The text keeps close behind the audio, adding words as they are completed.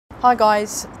Hi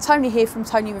guys, Toni here from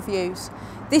Toni Reviews.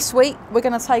 This week we're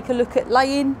going to take a look at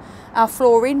laying our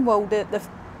flooring, well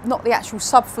not the actual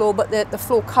subfloor but the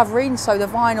floor covering, so the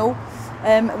vinyl.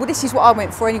 Well, this is what I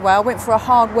went for anyway. I went for a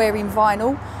hard wearing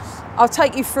vinyl. I'll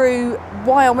take you through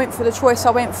why I went for the choice I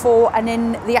went for, and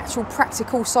then the actual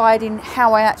practical side in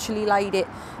how I actually laid it.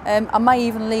 I may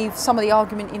even leave some of the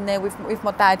argument in there with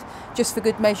my dad, just for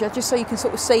good measure, just so you can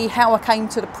sort of see how I came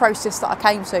to the process that I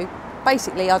came to.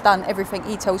 Basically, I've done everything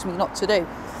he tells me not to do.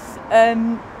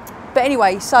 But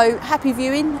anyway, so happy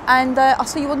viewing, and I'll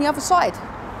see you on the other side.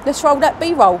 Let's roll that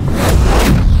B-roll.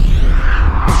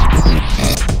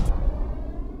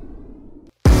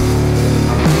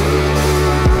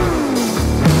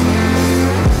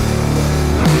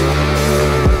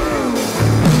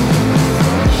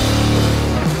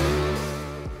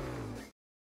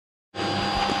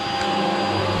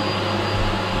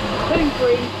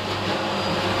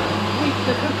 With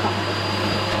the hookup.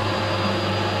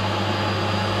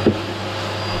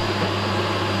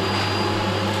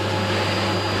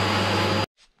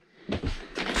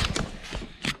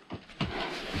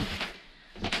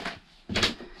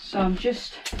 So I'm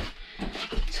just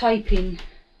taping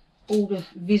all the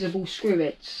visible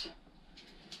screwettes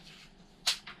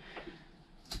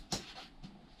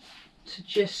to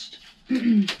just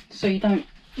so you don't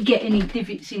get any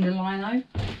divots in the lino.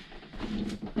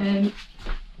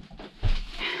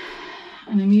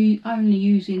 And I'm only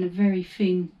using a very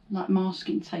thin like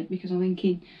masking tape, because I'm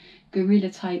thinking Gorilla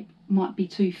tape might be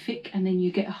too thick and then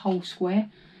you get a whole square.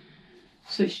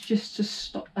 So it's just to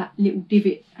stop that little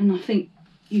divot, and I think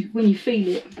when you feel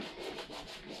it,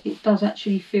 it does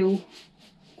actually feel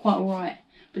quite alright,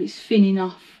 but it's thin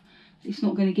enough, it's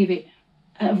not going to give it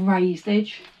a raised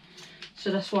edge.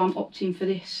 So that's why I'm opting for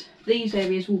this. These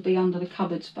areas will be under the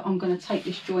cupboards, but I'm going to take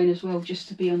this join as well just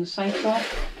to be on the safe side.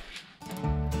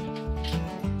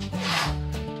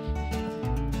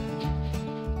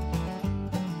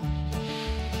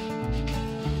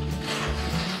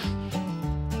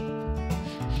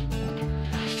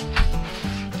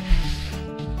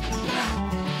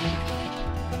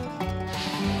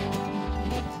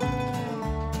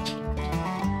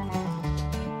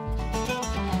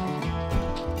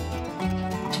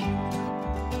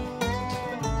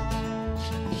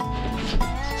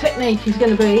 Technique is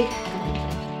going to be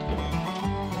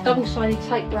double-sided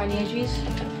tape around the edges,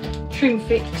 trim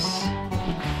fix,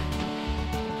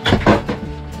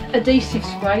 adhesive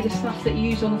spray, the stuff that you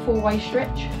use on the four-way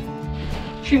stretch,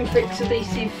 trim fix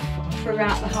adhesive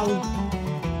throughout the whole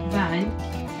van,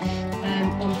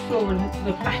 on the floor and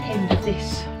the back end of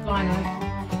this lino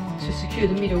to secure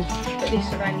the middle, but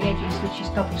this around the edges, which is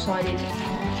double-sided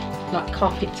like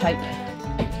carpet tape.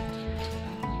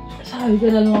 So we're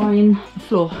going to line the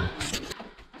floor.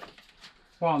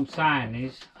 What I'm saying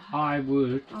is, I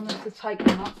would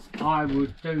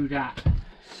do that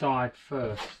side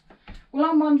first. Well,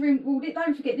 I'm wondering, well,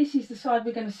 don't forget, this is the side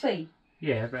we're going to see.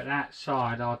 Yeah, but that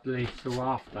side I'd leave till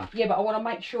after. Yeah, but I want to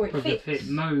make sure it fits. Because if it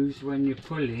moves when you're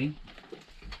pulling,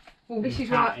 well, this is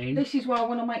why I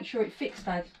want to make sure it fits,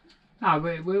 Dad. No,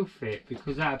 but it will fit,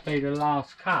 because that'll be the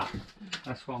last cut.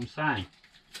 That's what I'm saying.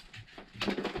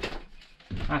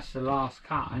 That's the last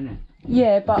cut, isn't it?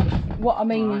 Yeah, but what I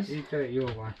mean is... you do it your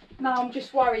way. No, I'm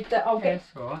just worried that I'll get...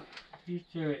 That's alright. You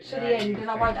do it to the end and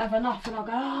I won't have enough, and I'll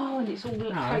go, oh, and it's all...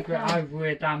 No, but over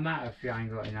it don't matter if you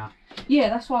ain't got enough. Yeah,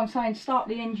 that's why I'm saying start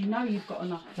the end, you know you've got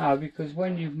enough. No, because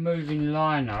when you're moving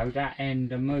lino, that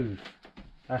end will move.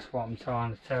 That's what I'm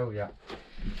trying to tell you.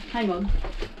 Hang on.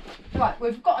 Right,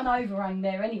 we've got an overhang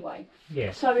there anyway.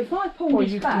 Yeah. So if I pull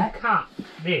this back... you can cut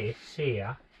this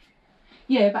here.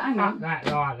 Yeah, but hang on. Cut that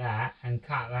like that and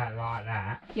cut that like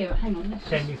that. Yeah, but hang on.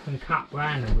 Then you can cut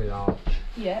round the wheel arch.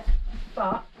 Yeah,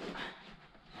 but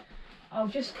I'll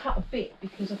just cut a bit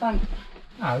because I don't...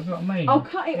 No, you know what I mean? I'll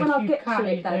cut it when I get to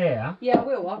it, there. Yeah, I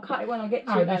will. I'll cut it when I get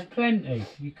to it. No, there's plenty.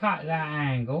 You cut that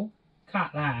angle,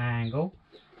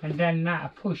 and then that'll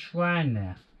push round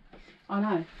there. I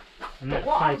know. And but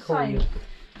what I'm saying...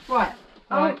 Right.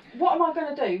 What am I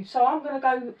going to do? So I'm going to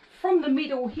go from the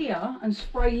middle here and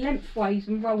spray lengthways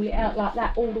and roll it out like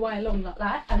that, all the way along like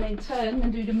that, and then turn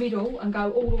and do the middle and go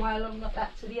all the way along like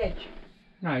that to the edge.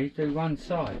 No, you do one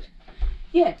side.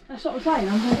 Yeah, that's what I'm saying.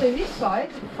 I'm going to do this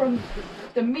side from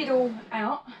the middle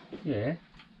out. Yeah.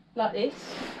 Like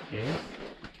this. Yeah.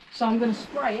 So I'm going to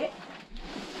spray it.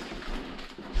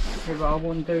 Yeah, but I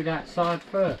wouldn't do that side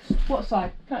first. What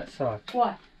side? That side.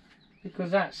 Why?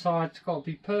 Because that side's got to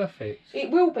be perfect.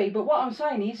 It will be, but what I'm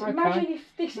saying is, okay. Imagine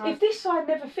if this side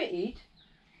never fitted.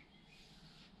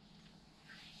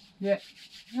 Yeah.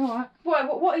 Alright.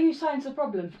 What are you saying's the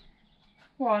problem?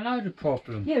 Well, I know the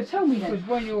problem. Yeah, tell me then. Because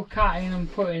when you're cutting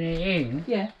and putting it in,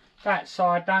 yeah, that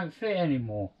side don't fit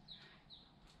anymore.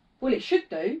 well it should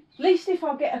do. At least if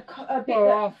I get a bit.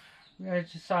 Well, as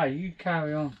I say, you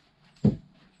carry on.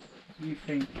 You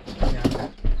think, yeah.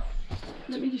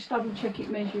 Let me just double check it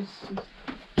measures.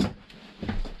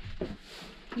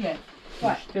 Yeah,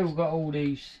 right. You've still got all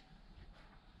these.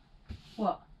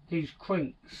 What? These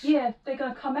crinks. Yeah, they're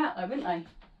going to come out though, aren't they?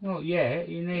 Not yet.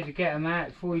 You need to get them out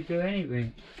before you do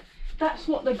anything. That's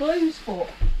what the glue's for,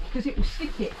 because it will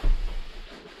stick it.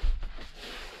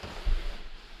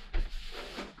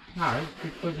 No,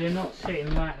 it's because they're not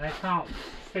sitting right. They can't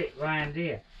fit round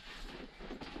here.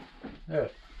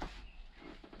 Look.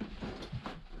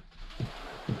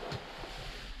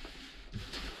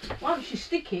 Once you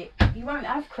stick it, you won't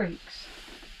have creaks.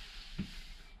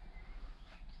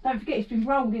 Don't forget it's been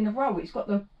rolled in a roll. It's got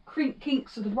the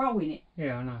kinks of the roll in it.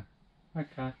 Yeah, I know.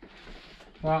 Okay.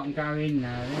 Well, I can go in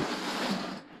now then.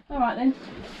 Alright then.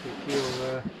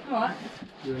 Alright.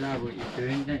 You'll know what you're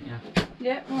doing, don't you?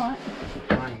 Yeah, alright.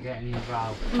 I ain't getting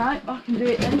involved. No, I can do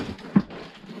it then.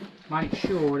 Make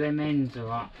sure them ends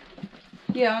are up.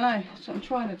 Yeah, I know. That's what I'm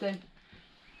trying to do.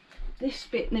 This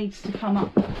bit needs to come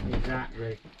up.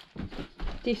 Exactly.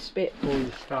 This bit. Before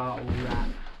you start all that.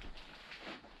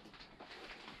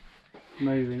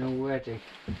 Moving already.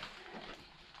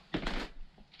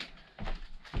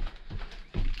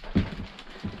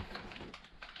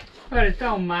 But it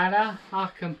don't matter, I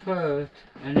can put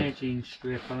an edging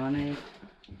strip on it.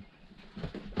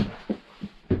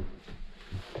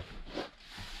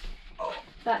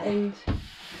 That end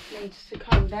needs to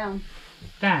come down.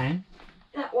 Dan?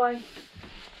 That way.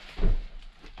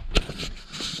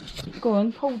 Go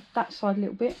on, pull that side a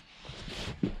little bit.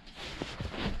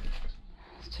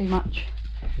 It's too much.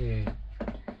 Yeah.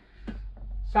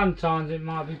 Sometimes it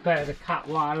might be better to cut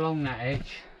right along that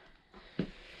edge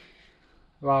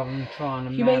rather than trying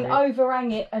to You mean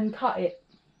overhang it and cut it?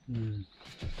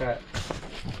 But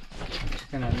it's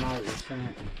going to notice, isn't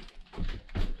it?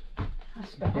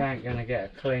 That's better. You ain't going to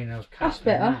get a cleaner cut. That's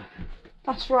better. That.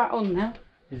 That's right on now.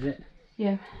 Is it?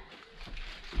 Yeah.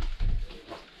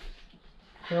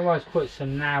 You can always put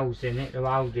some nails in it to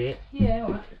hold it. Yeah,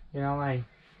 alright. You know what I mean?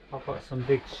 I've got some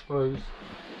big screws.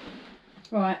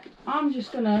 Right, I'm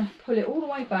just going to pull it all the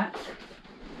way back.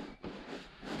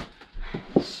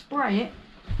 Spray it.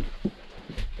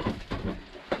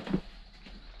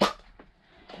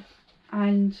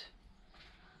 And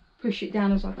push it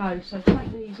down as I go. So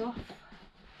take these off.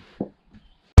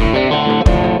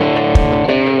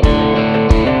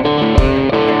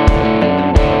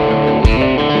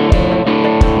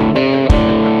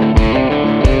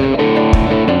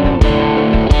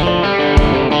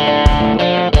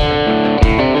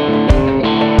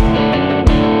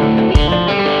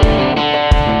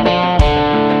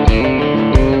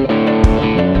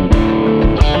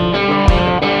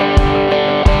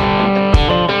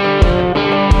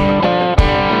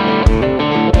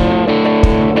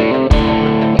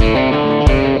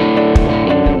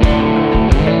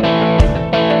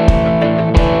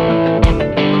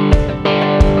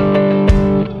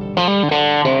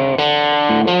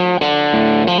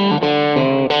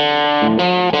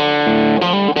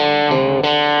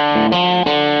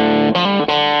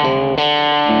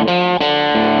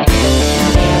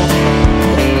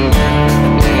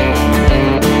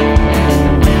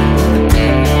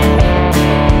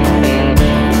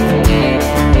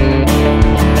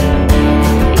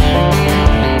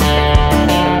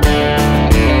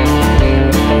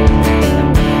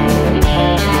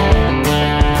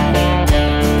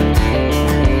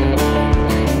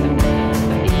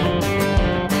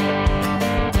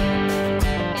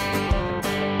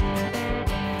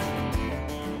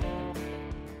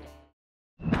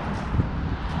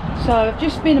 So I've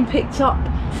just been and picked up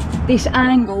this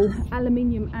angle,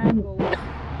 aluminium angle,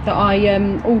 that I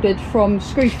ordered from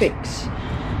Screwfix,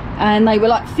 and they were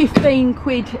like 15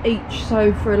 quid each,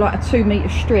 so for like a 2 metre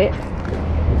strip.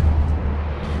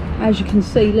 As you can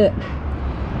see, look,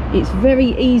 it's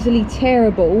very easily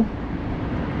tearable,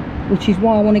 which is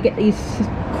why I want to get these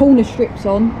corner strips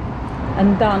on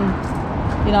and done.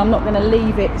 You know, I'm not going to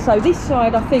leave it. So this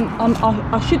side, I think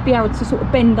I should be able to sort of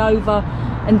bend over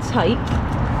and tape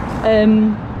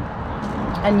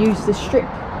and use the strip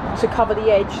to cover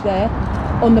the edge there.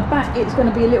 On the back, it's going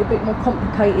to be a little bit more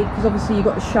complicated because obviously you've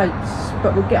got the shapes,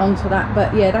 but we'll get onto that.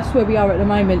 But yeah, that's where we are at the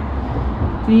moment.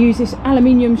 You use this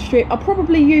aluminium strip. I'll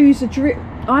probably use a drip.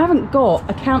 I haven't got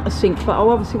a countersink, but I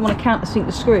obviously want to countersink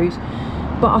the screws.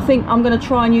 But I think I'm going to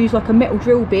try and use like a metal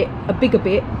drill bit, a bigger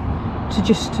bit, to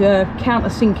just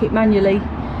countersink it manually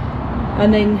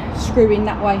and then screw in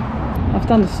that way. I've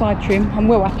done the side trim. I'm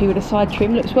well happy with the side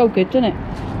trim. Looks well good, doesn't it?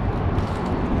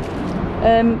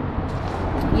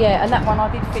 Yeah, and that one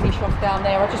I did finish off down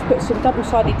there. I just put some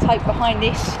double-sided tape behind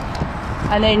this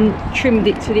and then trimmed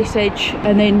it to this edge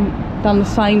and then done the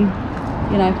same.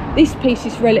 You know, this piece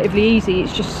is relatively easy.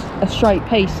 It's just a straight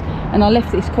piece, and I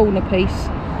left this corner piece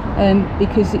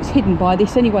because it's hidden by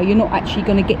this anyway. You're not actually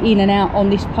going to get in and out on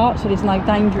this part, so there's no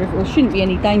danger of, or shouldn't be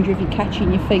any danger of you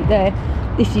catching your feet there.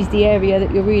 This is the area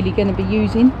that you're really going to be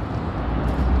using.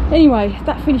 Anyway,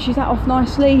 that finishes that off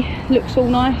nicely. Looks all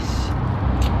nice.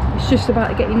 It's just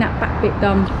about getting that back bit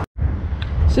done.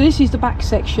 So this is the back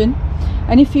section,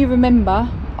 and if you remember,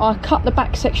 I cut the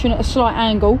back section at a slight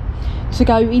angle to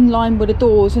go in line with the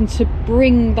doors and to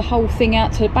bring the whole thing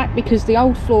out to the back, because the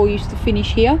old floor used to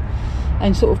finish here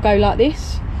and sort of go like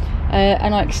this,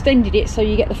 and I extended it so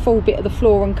you get the full bit of the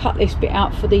floor and cut this bit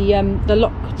out for the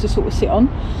lock to sort of sit on.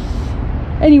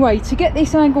 Anyway, to get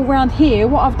this angle round here,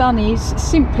 what I've done is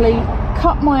simply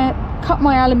cut my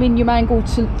aluminium angle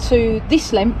to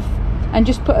this length and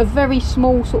just put a very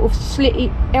small sort of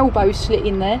elbow slit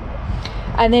in there,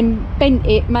 and then bent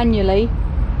it manually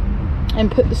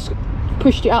and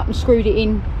pushed it up and screwed it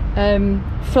in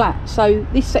flat. So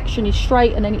this section is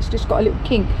straight and then it's just got a little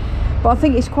kink. But I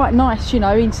think it's quite nice, you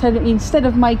know, instead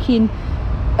of making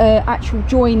actual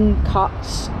join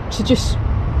cuts, to just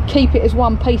keep it as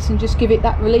one piece and just give it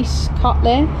that release cut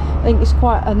there. I think it's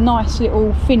quite a nice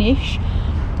little finish.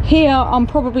 Here I'm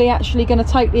probably actually going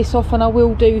to take this off and I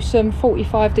will do some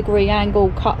 45-degree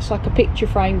angle cuts, like a picture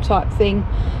frame type thing,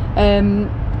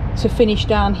 to finish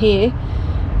down here.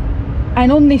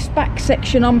 And on this back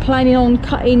section I'm planning on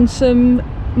cutting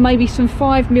maybe some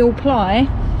 5mm ply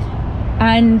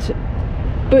and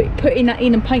putting that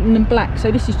in and painting them black.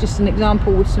 So this is just an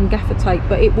example with some gaffer tape,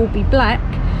 but it will be black,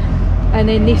 and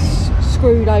then this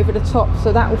screwed over the top,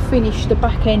 so that will finish the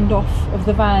back end off of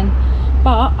the van.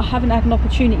 But I haven't had an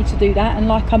opportunity to do that, and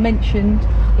like I mentioned,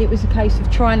 it was a case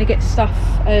of trying to get stuff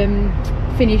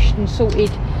finished and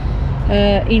sorted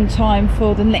in time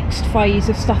for the next phase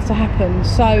of stuff to happen.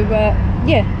 So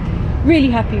yeah,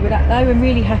 really happy with that though, and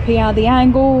really happy how the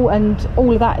angle and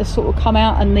all of that has sort of come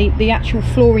out, and the actual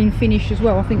flooring finish as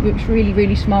well, I think looks really,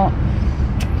 really smart.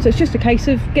 So it's just a case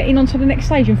of getting on to the next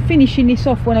stage and finishing this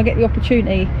off when I get the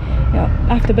opportunity. I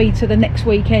have to be to the next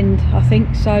weekend, I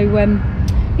think. So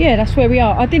yeah, that's where we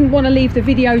are. I didn't want to leave the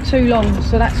video too long,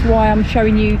 so that's why I'm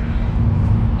showing you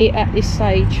it at this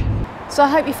stage. So I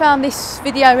hope you found this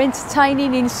video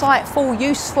entertaining, insightful,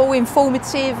 useful,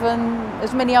 informative, and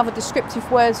as many other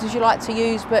descriptive words as you like to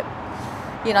use, but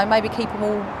you know, maybe keep them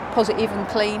all positive and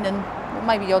clean, and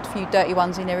maybe the odd few dirty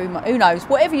ones in there, who knows.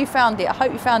 Whatever you found it, I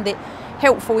hope you found it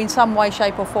helpful in some way,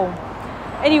 shape or form.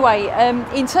 Anyway,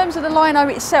 in terms of the lino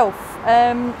itself,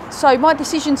 so my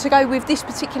decision to go with this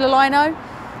particular lino,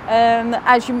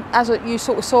 as you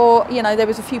sort of saw, you know, there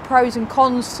was a few pros and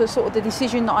cons to sort of the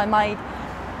decision that I made.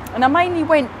 And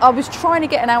I was trying to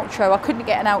get an outro, I couldn't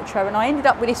get an outro, and I ended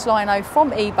up with this lino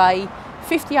from eBay,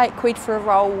 58 quid for a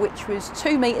roll, which was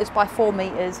 2 meters by 4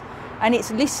 meters, and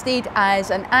it's listed as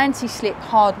an anti-slip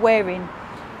hard wearing.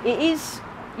 It is,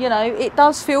 you know, it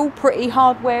does feel pretty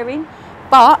hard wearing,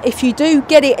 but if you do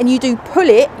get it and you do pull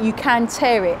it, you can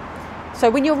tear it. So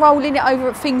when you're rolling it over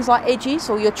at things like edges,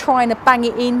 or you're trying to bang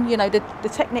it in, you know, the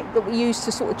technique that we use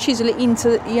to sort of chisel it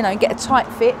into, you know, get a tight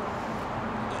fit,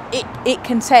 it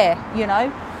can tear, you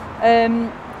know.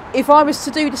 If I was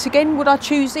to do this again, would I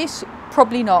choose this?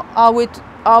 Probably not. I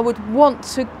would want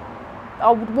to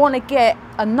get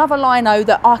another lino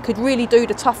that I could really do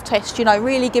the tough test, you know,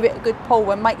 really give it a good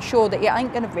pull and make sure that it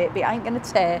ain't going to rip, it ain't going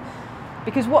to tear.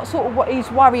 Because what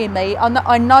is worrying me,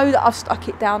 I know that I've stuck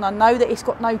it down, I know that it's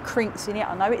got no crinks in it,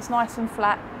 I know it's nice and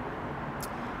flat.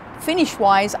 Finish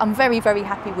wise, I'm very, very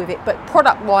happy with it, but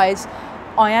product wise,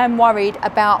 I am worried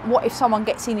about what if someone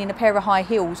gets in a pair of high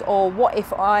heels, or what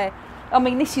if I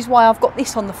mean, this is why I've got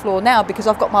this on the floor now, because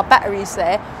I've got my batteries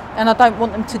there and I don't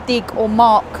want them to dig or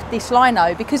mark this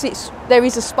lino, because there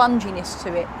is a sponginess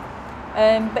to it.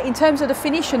 But in terms of the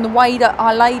finish and the way that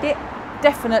I laid it,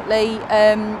 definitely,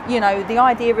 you know, the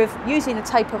idea of using a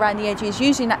tape around the edges,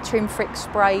 using that trim frick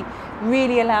spray,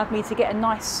 really allowed me to get a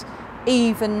nice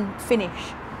even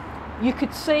finish. You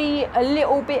could see a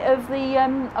little bit of the, I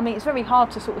mean, it's very hard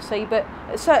to sort of see, but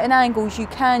at certain angles you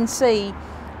can see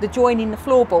the join in the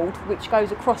floorboard which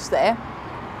goes across there,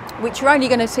 which you're only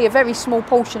going to see a very small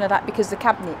portion of that because the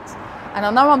cabinets. And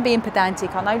I know I'm being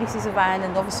pedantic, I know this is a van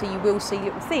and obviously you will see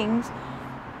little things.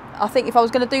 I think if I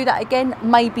was going to do that again,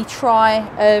 maybe try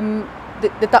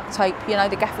the duct tape, you know,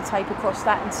 the gaffer tape across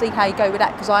that, and see how you go with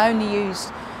that, because I only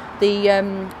used the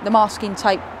masking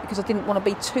tape because I didn't want to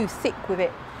be too thick with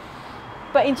it.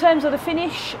 But in terms of the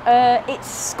finish,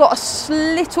 it's got a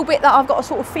little bit that I've got to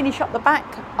sort of finish up the back.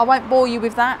 I won't bore you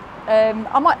with that.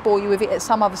 I might bore you with it at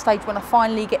some other stage when I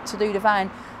finally get to do the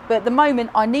van. But at the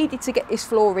moment, I needed to get this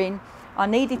floor in. I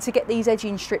needed to get these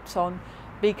edging strips on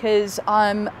because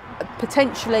I'm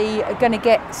potentially going to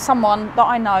get someone that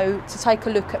I know to take a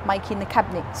look at making the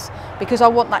cabinets because I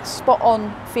want that spot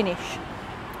on finish.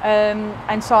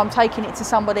 And so I'm taking it to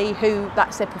somebody who,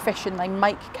 that's their profession, they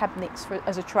make cabinets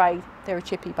as a trade. They're a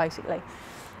chippy basically.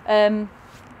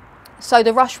 So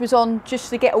the rush was on just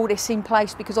to get all this in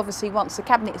place because obviously once the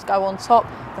cabinets go on top,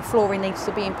 the flooring needs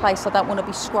to be in place. I don't want to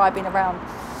be scribing around.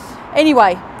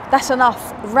 Anyway, that's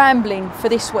enough rambling for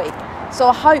this week. So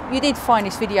I hope you did find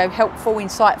this video helpful,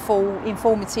 insightful,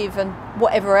 informative and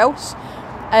whatever else.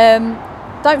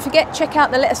 Don't forget, check out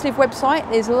the Let Us Live website.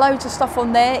 There's loads of stuff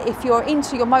on there. If you're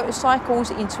into your motorcycles,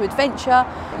 into adventure,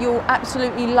 you'll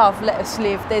absolutely love Let Us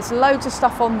Live. There's loads of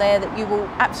stuff on there that you will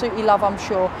absolutely love, I'm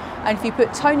sure. And if you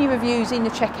put Toni Reviews in the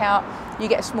checkout, you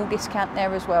get a small discount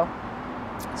there as well.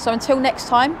 So until next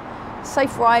time,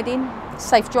 safe riding,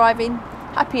 safe driving,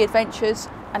 happy adventures,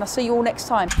 and I'll see you all next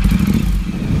time.